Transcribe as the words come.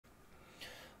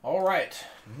All right,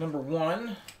 number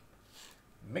 1,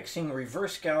 mixing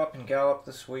reverse gallop and gallop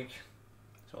this week.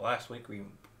 So last week we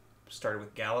started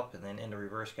with gallop and then into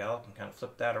reverse gallop and kind of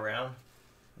flipped that around.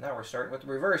 Now we're starting with the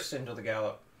reverse into the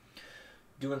gallop.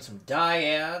 Doing some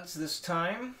dyads this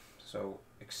time, so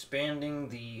expanding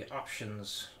the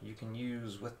options you can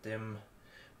use with them,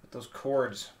 with those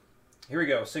chords. Here we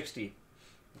go, 60.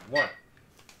 1,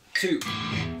 2,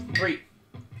 3,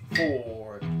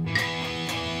 4.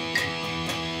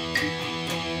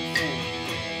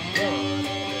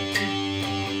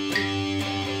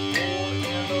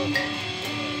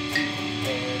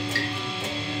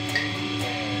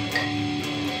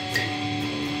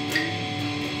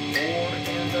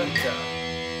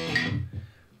 Done.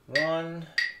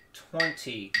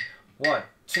 120. 1,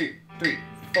 2, 3,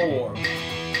 4.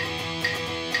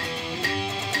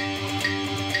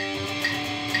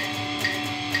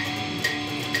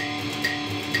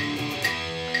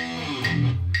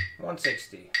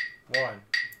 160. 1,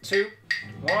 2.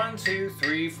 1, 2,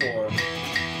 3, 4.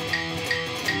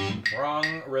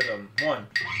 Wrong rhythm. 1,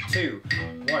 2.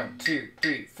 1, 2,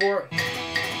 3, 4.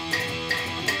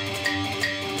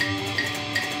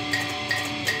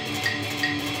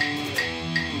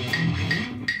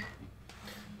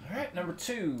 Number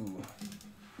 2.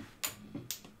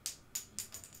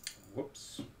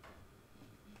 Whoops.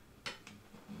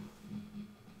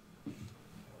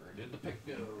 Where did the pick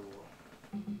go?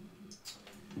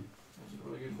 That's a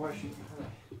really good question.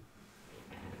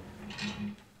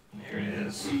 There it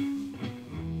is.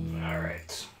 All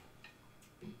right.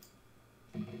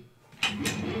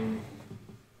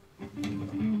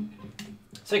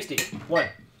 $60. 1,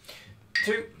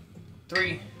 2,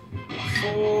 3,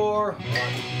 4. 1,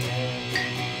 2,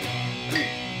 3,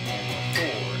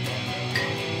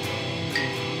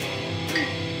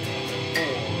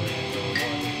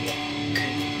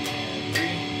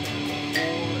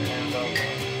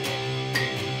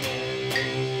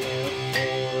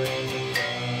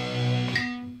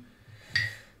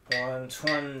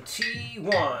 120.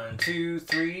 1, 2,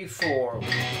 3, 4.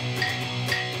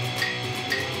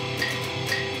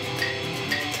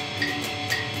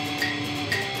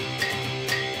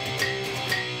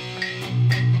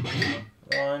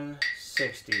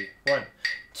 160. 1,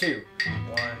 2.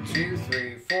 1, 2,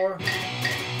 3, 4.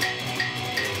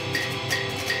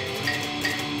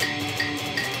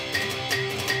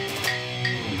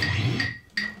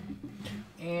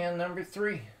 And number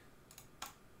 3.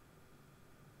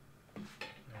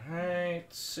 All right,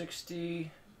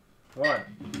 60. 1,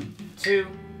 2,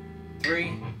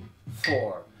 3,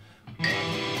 4.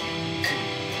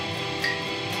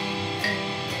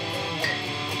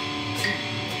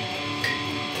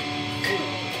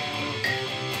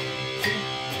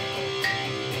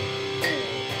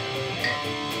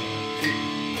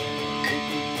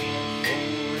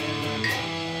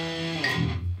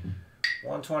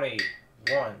 120.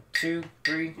 1, 2,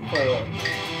 3, 4.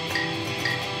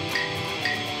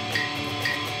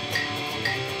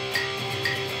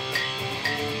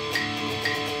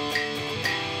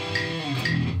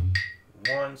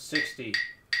 160.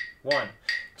 1,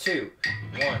 2.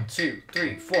 1, 2,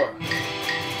 3, 4. All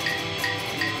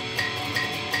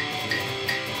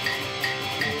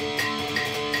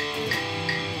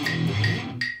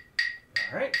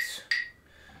right.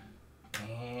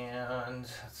 And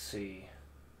let's see.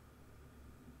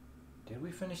 Did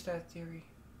we finish that theory?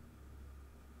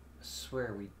 I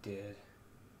swear we did.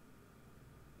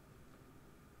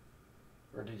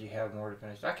 Or did you have more to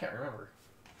finish? I can't remember.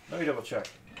 Let me double check.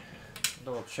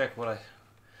 Double check what I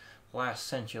last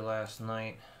sent you last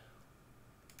night.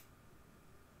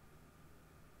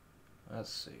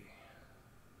 Let's see.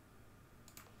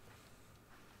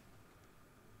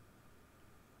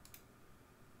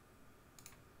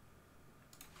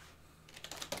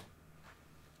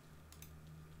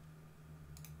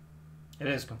 It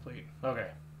is complete.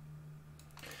 Okay.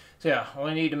 So yeah,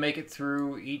 only need to make it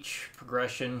through each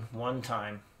progression one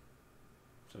time.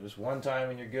 So just one time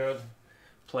and you're good.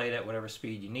 Play it at whatever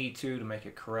speed you need to make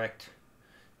it correct.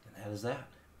 And that is that.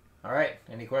 All right.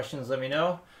 Any questions, let me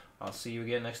know. I'll see you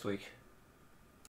again next week.